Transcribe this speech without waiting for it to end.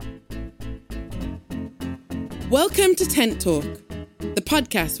Welcome to Tent Talk, the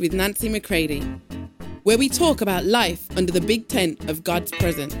podcast with Nancy McCready, where we talk about life under the big tent of God's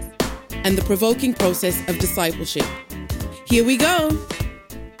presence and the provoking process of discipleship. Here we go.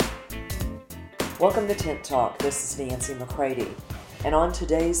 Welcome to Tent Talk. This is Nancy McCready. And on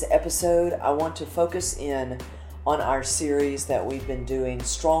today's episode, I want to focus in on our series that we've been doing,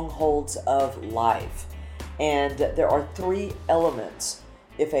 Strongholds of Life. And there are three elements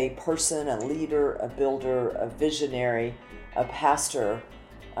if a person, a leader, a builder, a visionary, a pastor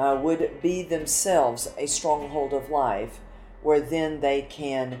would be themselves a stronghold of life, where then they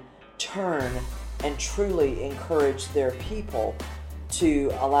can turn and truly encourage their people to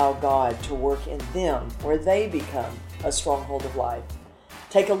allow God to work in them, where they become a stronghold of life.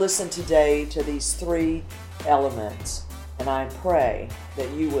 Take a listen today to these three elements, and I pray that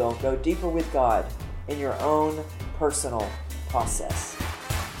you will go deeper with God in your own personal process.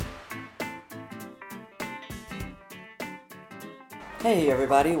 Hey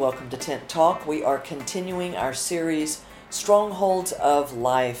everybody, welcome to Tent Talk. We are continuing our series, Strongholds of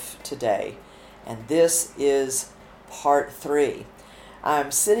Life, today, and this is part 3. I'm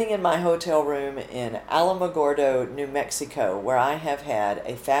sitting in my hotel room in Alamogordo, New Mexico, where I have had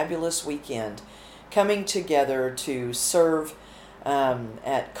a fabulous weekend coming together to serve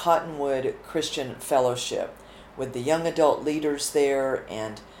at Cottonwood Christian Fellowship with the young adult leaders there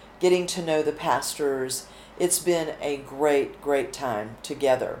and getting to know the pastors. It's been a great time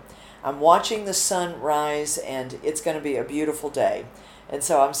together. I'm watching the sun rise, and it's going to be a beautiful day. And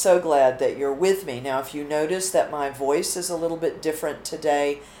so I'm so glad that you're with me. Now, if you notice that my voice is a little bit different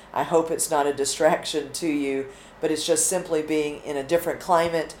today, I hope it's not a distraction to you, but it's just simply being in a different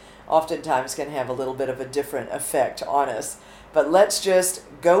climate oftentimes can have a little bit of a different effect on us. But let's just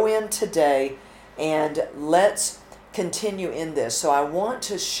go in today and let's continue in this. So I want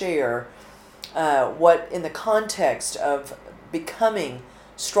to share what in the context of becoming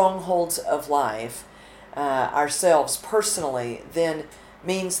strongholds of life ourselves personally then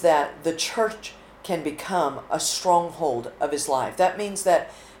means that the church can become a stronghold of his life. That means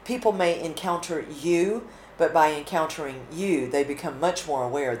that people may encounter you, but by encountering you, they become much more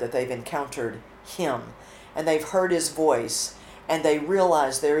aware that they've encountered him, and they've heard his voice, and they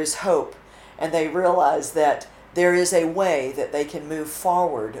realize there is hope, and they realize that there is a way that they can move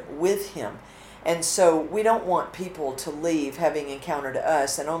forward with him. And so we don't want people to leave having encountered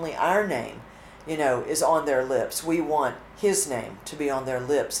us and only our name, is on their lips. We want his name to be on their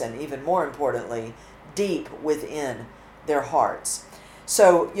lips, and even more importantly, deep within their hearts.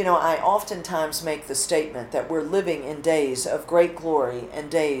 So, I oftentimes make the statement that we're living in days of great glory and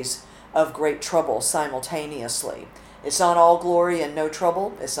days of great trouble simultaneously. It's not all glory and no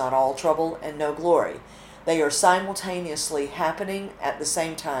trouble. It's not all trouble and no glory. They are simultaneously happening at the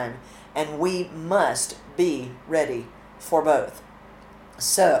same time, and we must be ready for both.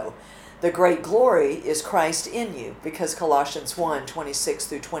 So, the great glory is Christ in you, because Colossians 1:26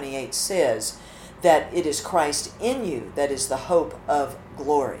 through 28 says that it is Christ in you that is the hope of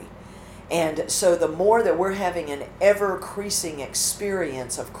glory. And so the more that we're having an ever-increasing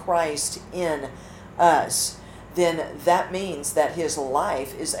experience of Christ in us, then that means that his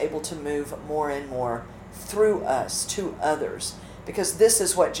life is able to move more and more through us to others. Because this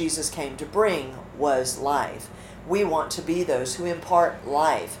is what Jesus came to bring, was life. We want to be those who impart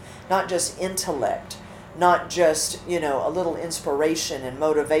life, not just intellect, not just, a little inspiration and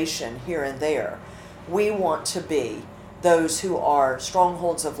motivation here and there. We want to be those who are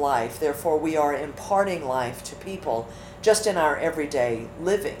strongholds of life. Therefore, we are imparting life to people just in our everyday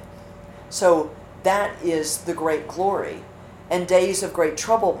living. So that is the great glory. And days of great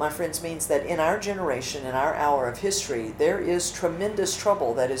trouble, my friends, means that in our generation, in our hour of history, there is tremendous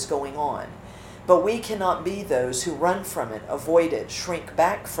trouble that is going on. But we cannot be those who run from it, avoid it, shrink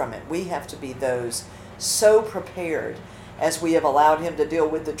back from it. We have to be those so prepared, as we have allowed him to deal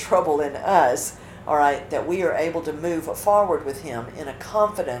with the trouble in us, all right, that we are able to move forward with him in a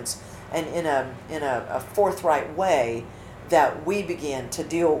confidence and in a forthright way, that we begin to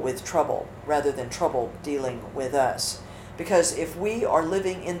deal with trouble rather than trouble dealing with us. Because if we are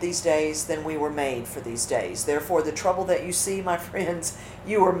living in these days, then we were made for these days. Therefore, the trouble that you see, my friends,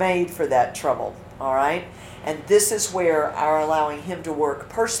 you were made for that trouble, all right? And this is where our allowing him to work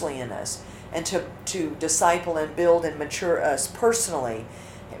personally in us and to disciple and build and mature us personally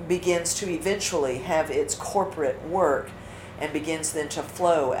begins to eventually have its corporate work and begins then to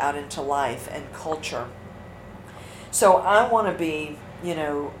flow out into life and culture. So I want to be,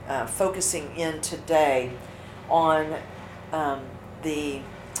 focusing in today on the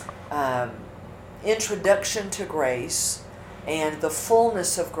introduction to grace and the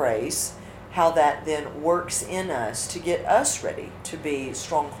fullness of grace how that then works in us to get us ready to be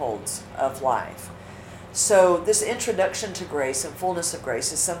strongholds of life. So this introduction to grace and fullness of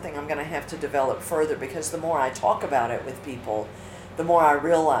grace is something I'm going to have to develop further, because the more I talk about it with people, the more I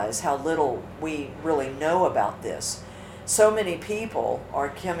realize how little we really know about this. So many people are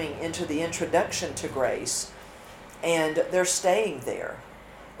coming into the introduction to grace and they're staying there.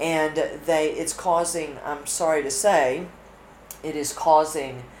 And it's causing, I'm sorry to say, it is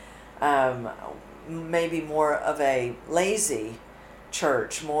causing maybe more of a lazy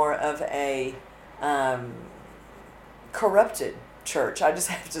church, more of a corrupted church. I just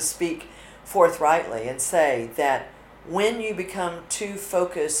have to speak forthrightly and say that when you become too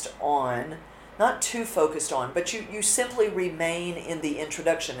focused on, not too focused on, but you simply remain in the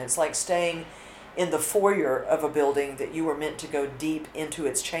introduction. It's like staying in the foyer of a building that you were meant to go deep into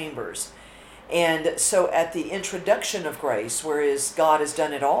its chambers. And so at the introduction of grace, whereas God has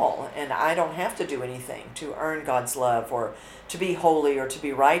done it all, and I don't have to do anything to earn God's love or to be holy or to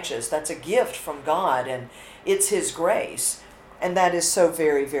be righteous. That's a gift from God, and it's His grace. And that is so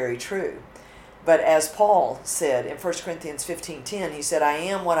very, very true. But as Paul said in 1 Corinthians 15:10, he said, I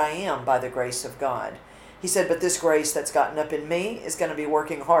am what I am by the grace of God. He said, but this grace that's gotten up in me is going to be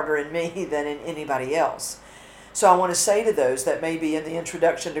working harder in me than in anybody else. So I want to say to those that may be in the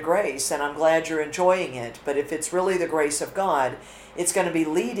introduction to grace, and I'm glad you're enjoying it, but if it's really the grace of God, it's going to be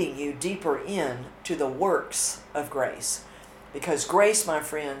leading you deeper in to the works of grace. Because grace, my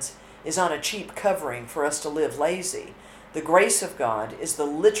friends, is not a cheap covering for us to live lazy. The grace of God is the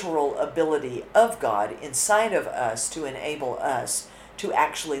literal ability of God inside of us to enable us to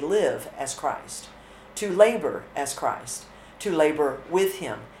actually live as Christ, to labor as Christ, to labor with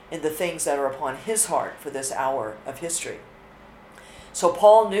Him in the things that are upon His heart for this hour of history. So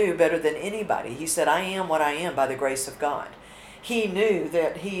Paul knew better than anybody. He said, I am what I am by the grace of God. He knew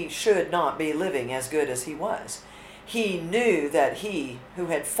that he should not be living as good as he was. He knew that he, who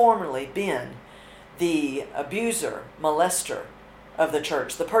had formerly been the abuser, molester of the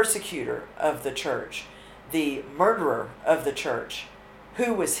church, the persecutor of the church, the murderer of the church,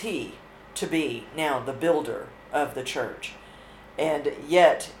 who was he to be now the builder of the church? And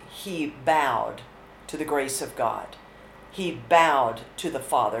yet he bowed to the grace of God. He bowed to the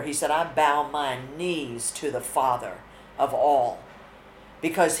Father. He said, I bow my knees to the Father of all.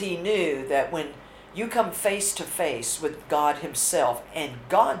 Because he knew that when you come face to face with God Himself, and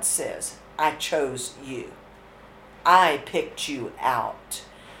God says, I chose you, I picked you out,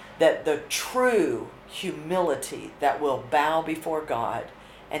 that the true humility that will bow before God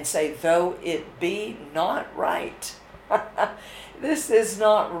and say, though it be not right, this is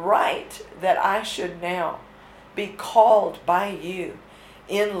not right that I should now be called by you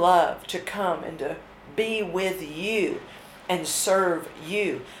in love to come and to be with you and serve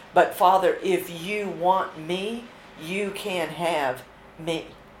you. But Father, if you want me, you can have me.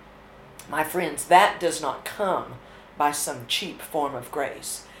 My friends, that does not come by some cheap form of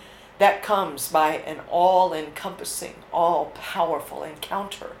grace. That comes by an all-encompassing, all-powerful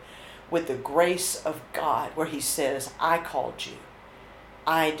encounter with the grace of God, where He says, I called you.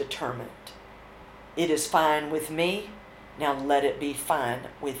 I determined. It is fine with me. Now let it be fine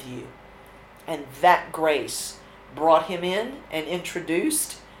with you. And that grace brought Him in and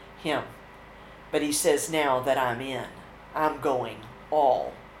introduced Him. But He says, now that I'm in, I'm going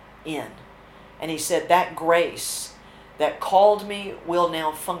all in. And He said, that grace that called me will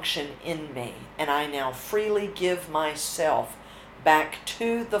now function in me. And I now freely give myself back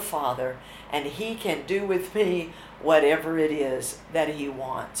to the Father, and He can do with me whatever it is that He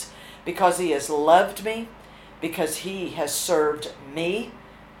wants. Because He has loved me, because He has served me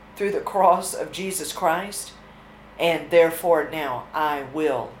through the cross of Jesus Christ, and therefore now I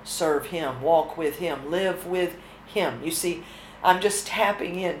will serve Him, walk with Him, live with Him. You see, I'm just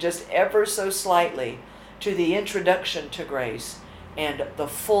tapping in just ever so slightly to the introduction to grace and the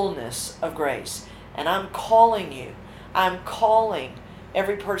fullness of grace. And I'm calling you, I'm calling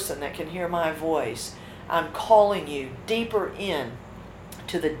every person that can hear my voice, I'm calling you deeper in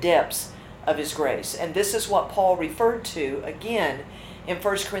to the depths of His grace. And this is what Paul referred to again in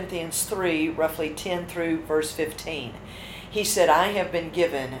 1 Corinthians 3, roughly 10 through verse 15. He said, I have been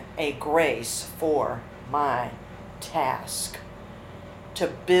given a grace for my task to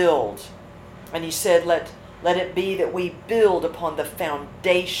build. And he said, let it be that we build upon the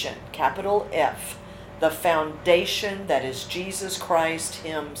foundation, capital F, the foundation that is Jesus Christ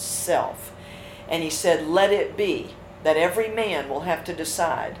Himself. And he said, let it be that every man will have to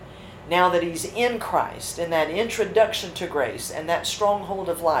decide, now that he's in Christ, and that introduction to grace, and that stronghold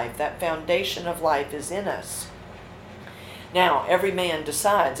of life, that foundation of life is in us, Now, every man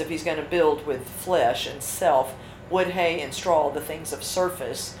decides if he's going to build with flesh and self, wood, hay, and straw, the things of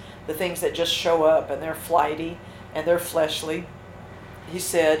surface, the things that just show up and they're flighty and they're fleshly. He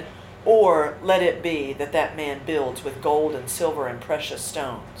said, or let it be that that man builds with gold and silver and precious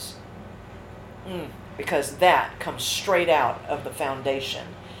stones. Because that comes straight out of the foundation.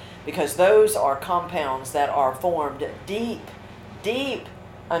 Because those are compounds that are formed deep, deep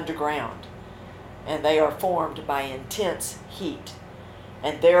underground. And they are formed by intense heat.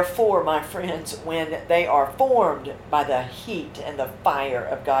 And therefore, my friends, when they are formed by the heat and the fire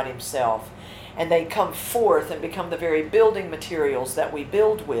of God Himself, and they come forth and become the very building materials that we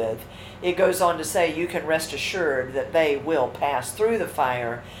build with, it goes on to say you can rest assured that they will pass through the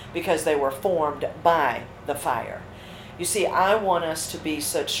fire because they were formed by the fire. You see, I want us to be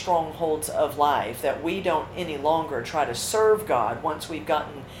such strongholds of life that we don't any longer try to serve God once we've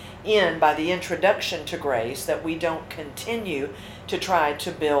gotten in by the introduction to grace, that we don't continue to try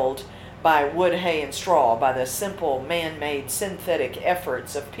to build by wood, hay, and straw, by the simple man-made synthetic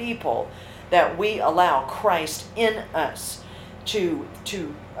efforts of people, that we allow Christ in us to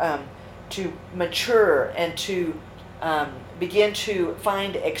mature and to begin to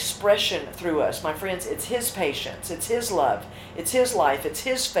find expression through us. My friends, it's His patience, it's His love, it's His life, it's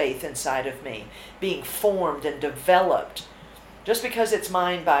His faith inside of me being formed and developed. Just because it's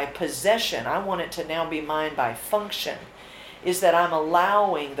mine by possession, I want it to now be mine by function, is that I'm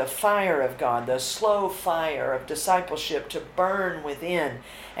allowing the fire of God, the slow fire of discipleship, to burn within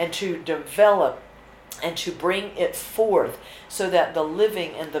and to develop and to bring it forth so that the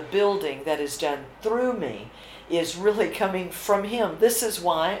living and the building that is done through me is really coming from Him. This is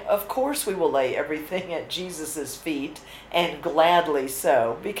why, of course, we will lay everything at Jesus' feet, and gladly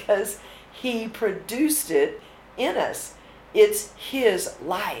so, because He produced it in us. It's His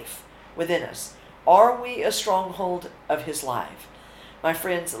life within us. Are we a stronghold of His life? My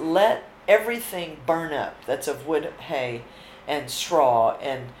friends, let everything burn up that's of wood, hay, and straw,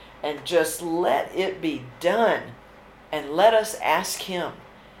 and just let it be done. And let us ask Him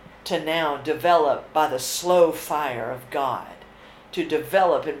to now develop by the slow fire of God, to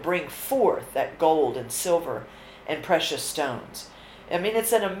develop and bring forth that gold and silver and precious stones. I mean,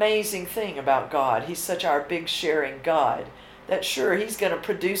 it's an amazing thing about God. He's such our big sharing God that sure, He's going to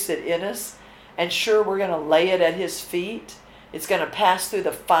produce it in us, and sure, we're going to lay it at His feet. It's going to pass through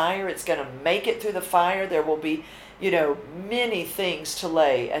the fire. It's going to make it through the fire. There will be, many things to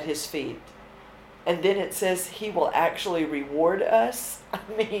lay at His feet. And then it says He will actually reward us. I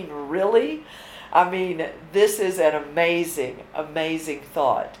mean, really? I mean, this is an amazing, amazing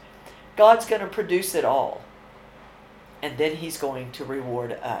thought. God's going to produce it all. And then He's going to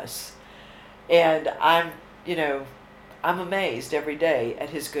reward us. And I'm amazed every day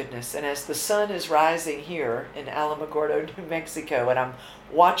at His goodness. And as the sun is rising here in Alamogordo, New Mexico, and I'm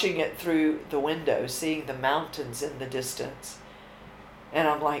watching it through the window, seeing the mountains in the distance, and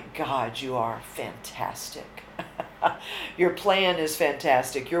I'm like, God, You are fantastic. Your plan is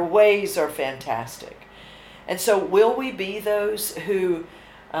fantastic. Your ways are fantastic. And so will we be those who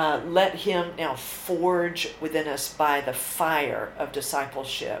let Him now forge within us by the fire of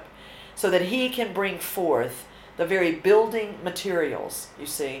discipleship so that He can bring forth the very building materials, you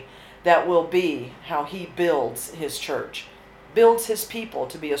see, that will be how He builds His church, builds His people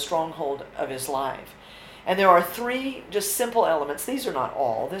to be a stronghold of His life. And there are three just simple elements. These are not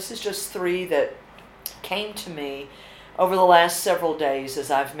all. This is just three that came to me over the last several days as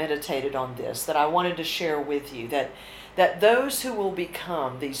I've meditated on this, that I wanted to share with you, that those who will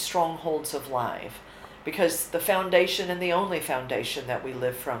become these strongholds of life, because the foundation and the only foundation that we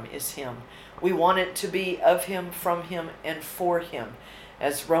live from is Him. We want it to be of Him, from Him, and for Him,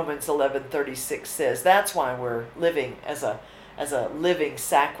 as Romans 11:36 says. That's why we're living as a living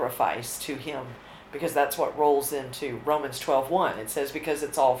sacrifice to Him, because that's what rolls into Romans 12:1. It says, because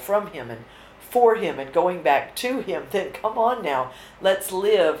it's all from Him and for Him and going back to Him, then come on now, let's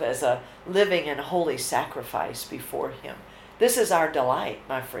live as a living and holy sacrifice before Him. This is our delight,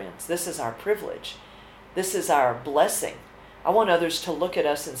 my friends. This is our privilege. This is our blessing. I want others to look at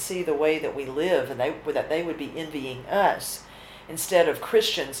us and see the way that we live, and that they would be envying us, instead of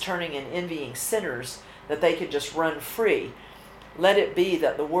Christians turning and envying sinners, that they could just run free. Let it be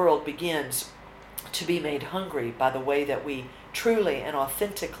that the world begins to be made hungry by the way that we truly and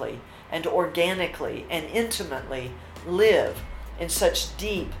authentically and organically and intimately live in such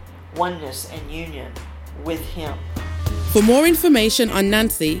deep oneness and union with Him. For more information on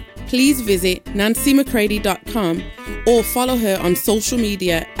Nancy, please visit nancymccready.com or follow her on social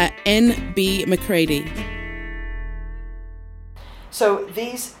media at NB McCready. So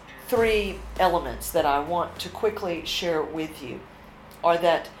these three elements that I want to quickly share with you are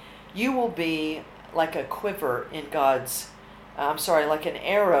that you will be like a quiver in like an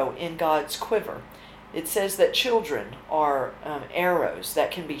arrow in God's quiver. It says that children are arrows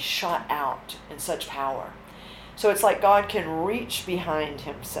that can be shot out in such power. So it's like God can reach behind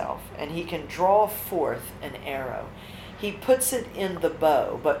himself and he can draw forth an arrow. He puts it in the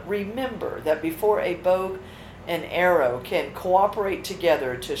bow, but remember that before a bow and arrow can cooperate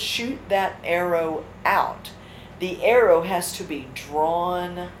together to shoot that arrow out, the arrow has to be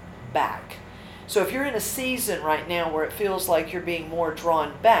drawn back. So if you're in a season right now where it feels like you're being more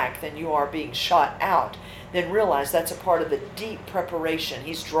drawn back than you are being shot out, then realize that's a part of the deep preparation.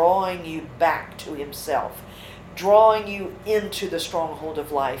 He's drawing you back to himself, drawing you into the stronghold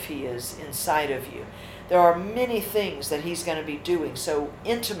of life he is inside of you. There are many things that he's going to be doing so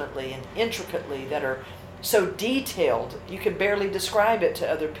intimately and intricately that are so detailed you can barely describe it to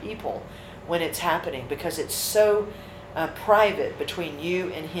other people when it's happening, because it's so private between you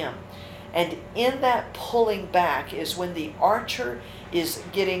and him. And in that pulling back is when the archer is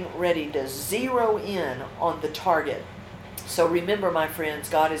getting ready to zero in on the target. So remember, my friends,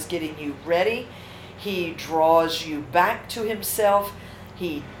 God is getting you ready. He draws you back to himself.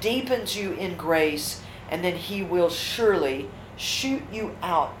 He deepens you in grace. And then he will surely shoot you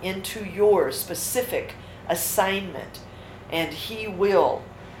out into your specific assignment. And he will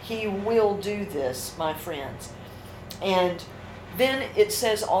do this, my friends. And then it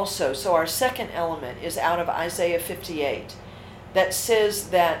says also, so our second element is out of Isaiah 58, that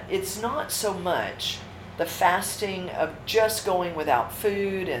says that it's not so much the fasting of just going without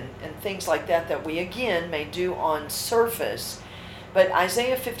food and things like that we again may do on surface. But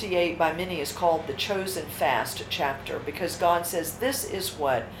Isaiah 58 by many is called the chosen fast chapter, because God says this is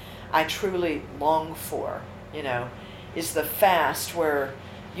what I truly long for, is the fast where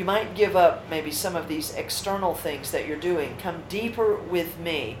you might give up maybe some of these external things that you're doing. Come deeper with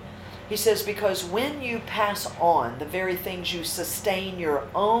me. He says, because when you pass on the very things you sustain your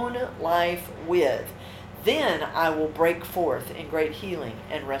own life with, then I will break forth in great healing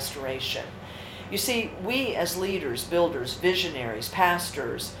and restoration. You see, we as leaders, builders, visionaries,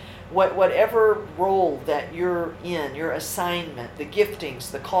 pastors, whatever role that you're in, your assignment, the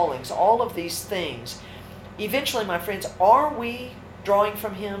giftings, the callings, all of these things, eventually, my friends, are we drawing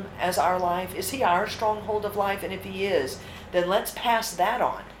from him as our life? Is he our stronghold of life? And if he is, then let's pass that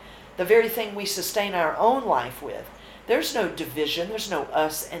on. The very thing we sustain our own life with. There's no division. There's no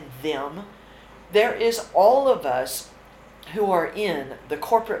us and them. There is all of us who are in the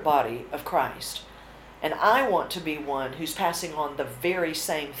corporate body of Christ. And I want to be one who's passing on the very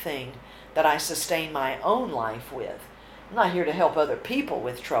same thing that I sustain my own life with. I'm not here to help other people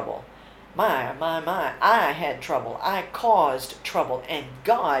with trouble. My, I had trouble. I caused trouble. And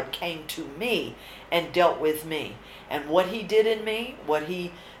God came to me and dealt with me. And what he did in me, what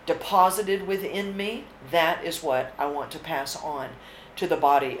he deposited within me, that is what I want to pass on to the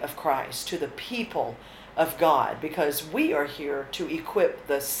body of Christ, to the people of God, because we are here to equip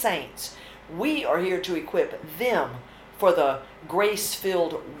the saints. We are here to equip them for the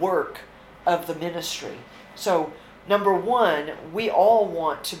grace-filled work of the ministry. So, number one, we all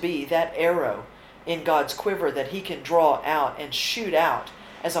want to be that arrow in God's quiver that he can draw out and shoot out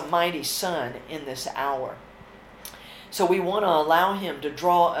as a mighty sun in this hour. So we want to allow him to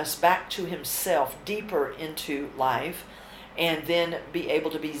draw us back to himself, deeper into life, and then be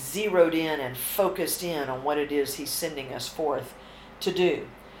able to be zeroed in and focused in on what it is he's sending us forth to do.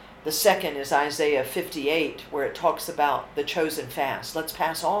 The second is Isaiah 58, where it talks about the chosen fast. Let's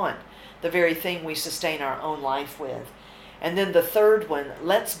pass on the very thing we sustain our own life with. And then the third one,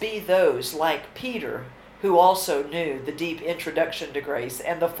 let's be those like Peter, who also knew the deep introduction to grace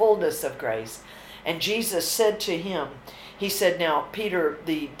and the fullness of grace. And Jesus said to him, he said, now, Peter,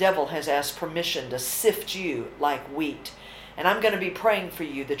 the devil has asked permission to sift you like wheat. And I'm going to be praying for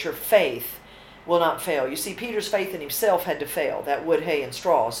you that your faith will not fail. You see, Peter's faith in himself had to fail, that wood, hay, and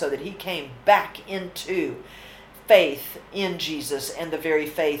straw, so that he came back into faith in Jesus and the very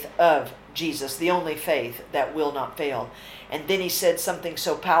faith of Jesus, the only faith that will not fail. And then he said something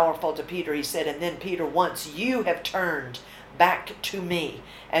so powerful to Peter. He said, and then Peter, once you have turned back to me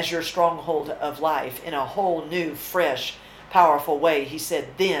as your stronghold of life in a whole new, fresh, powerful way, he said,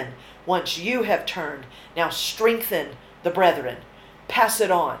 then once you have turned, now strengthen the brethren, pass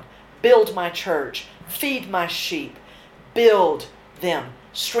it on, build my church, feed my sheep, build them,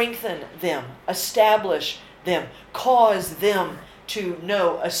 strengthen them, establish them, cause them to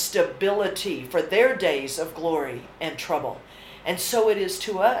know a stability for their days of glory and trouble. And so it is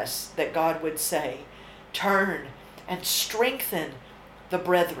to us that God would say, turn and strengthen the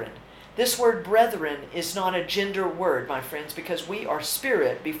brethren. This word brethren is not a gender word, my friends, because we are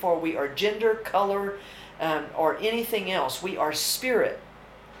spirit before we are gender, color, or anything else. We are spirit.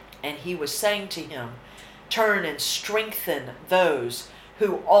 And he was saying to him, turn and strengthen those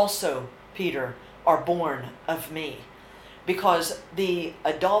who also, Peter, are born of me. Because the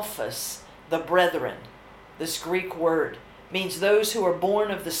Adelphos, the brethren, this Greek word, means those who are born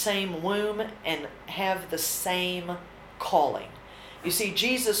of the same womb and have the same calling. You see,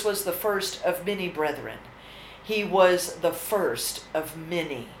 Jesus was the first of many brethren. He was the first of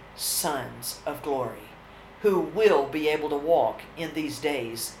many sons of glory who will be able to walk in these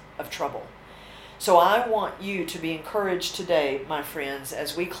days of trouble. So I want you to be encouraged today, my friends,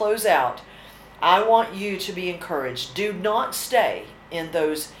 as we close out. I want you to be encouraged. Do not stay in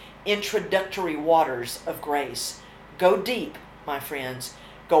those introductory waters of grace. Go deep, my friends.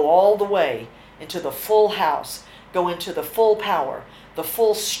 Go all the way into the full house. Go into the full power, the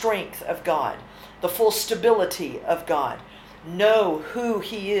full strength of God, the full stability of God. Know who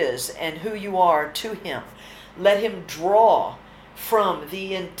He is and who you are to Him. Let Him draw from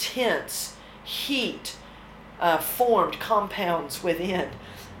the intense heat formed compounds within,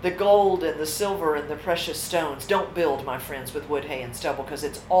 the gold and the silver and the precious stones. Don't build, my friends, with wood, hay, and stubble, because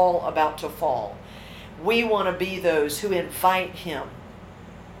it's all about to fall. We want to be those who invite Him.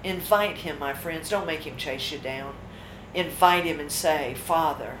 Invite Him, my friends. Don't make Him chase you down. Invite Him and say,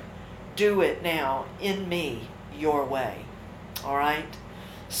 Father, do it now in me your way. All right?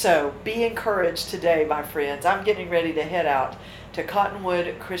 So be encouraged today, my friends. I'm getting ready to head out to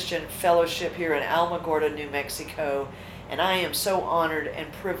Cottonwood Christian Fellowship here in Alamogordo, New Mexico. And I am so honored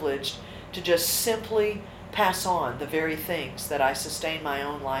and privileged to just simply pass on the very things that I sustain my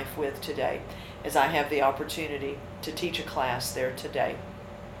own life with today, as I have the opportunity to teach a class there today.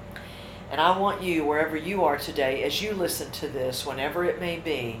 And I want you, wherever you are today, as you listen to this, whenever it may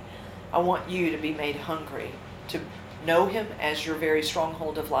be, I want you to be made hungry to know Him as your very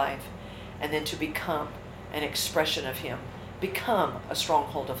stronghold of life, and then to become an expression of Him. Become a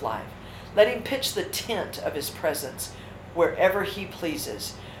stronghold of life. Let Him pitch the tent of His presence wherever He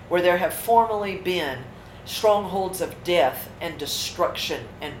pleases, where there have formerly been strongholds of death and destruction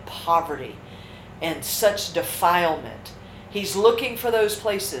and poverty and such defilement. He's looking for those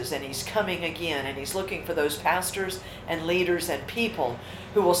places, and He's coming again, and He's looking for those pastors and leaders and people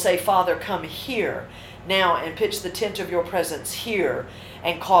who will say, Father, come here now and pitch the tent of your presence here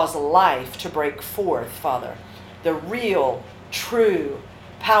and cause life to break forth, Father. The real, true,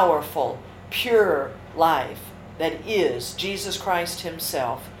 powerful, pure life that is Jesus Christ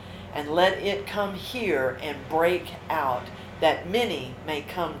Himself. And let it come here and break out, that many may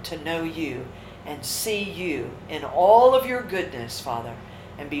come to know You and see You in all of Your goodness, Father,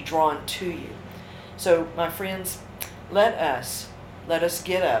 and be drawn to You. So, my friends, let us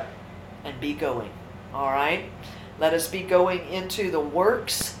get up and be going. All right? Let us be going into the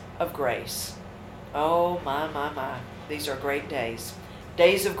works of grace. Oh, my. These are great days.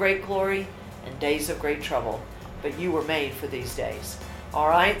 Days of great glory and days of great trouble. But you were made for these days. All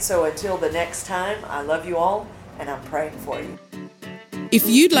right? So until the next time, I love you all, and I'm praying for you. If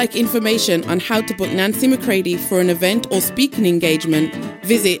you'd like information on how to book Nancy McCready for an event or speaking engagement,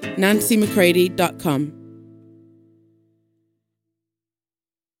 visit nancymccready.com.